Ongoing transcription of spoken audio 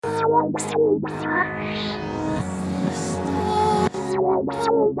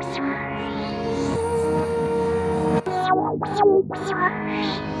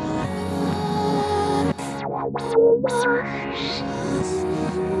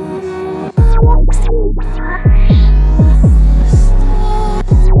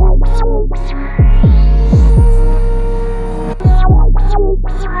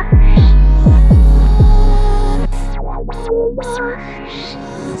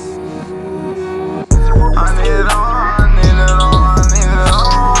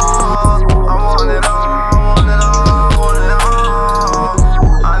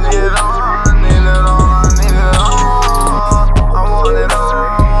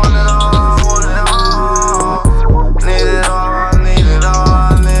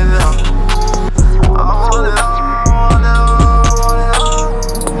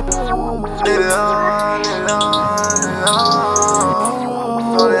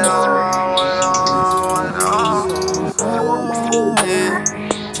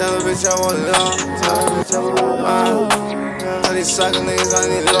Tell a bitch I want it all. Tell a bitch I want it all. All these sucker niggas, I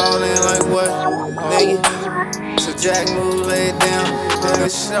need it all. They like what? Nigga. So Jack move, lay it down.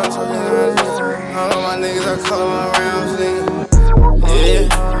 This shit I'm talking about. All of my niggas, I color my rounds, nigga. Yeah,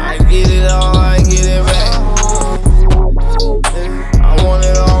 I get it all, I get it back. I want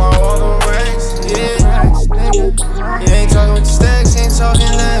it all, I want the racks. Yeah, you ain't talking with the stacks, you ain't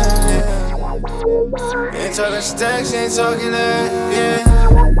talking that. Yeah. You ain't talking stacks, you ain't talking that. Yeah.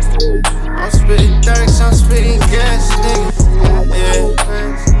 I'm spitting dirts, I'm spitting gas, nigga. Yeah,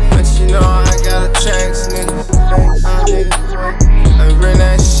 but you know I got a tracks, nigga. I bring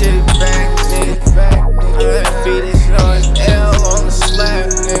that shit back, nigga. I beat this shit on his L on the slab,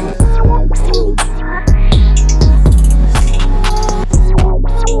 nigga.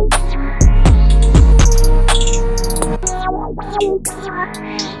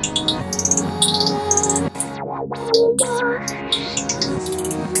 Yeah.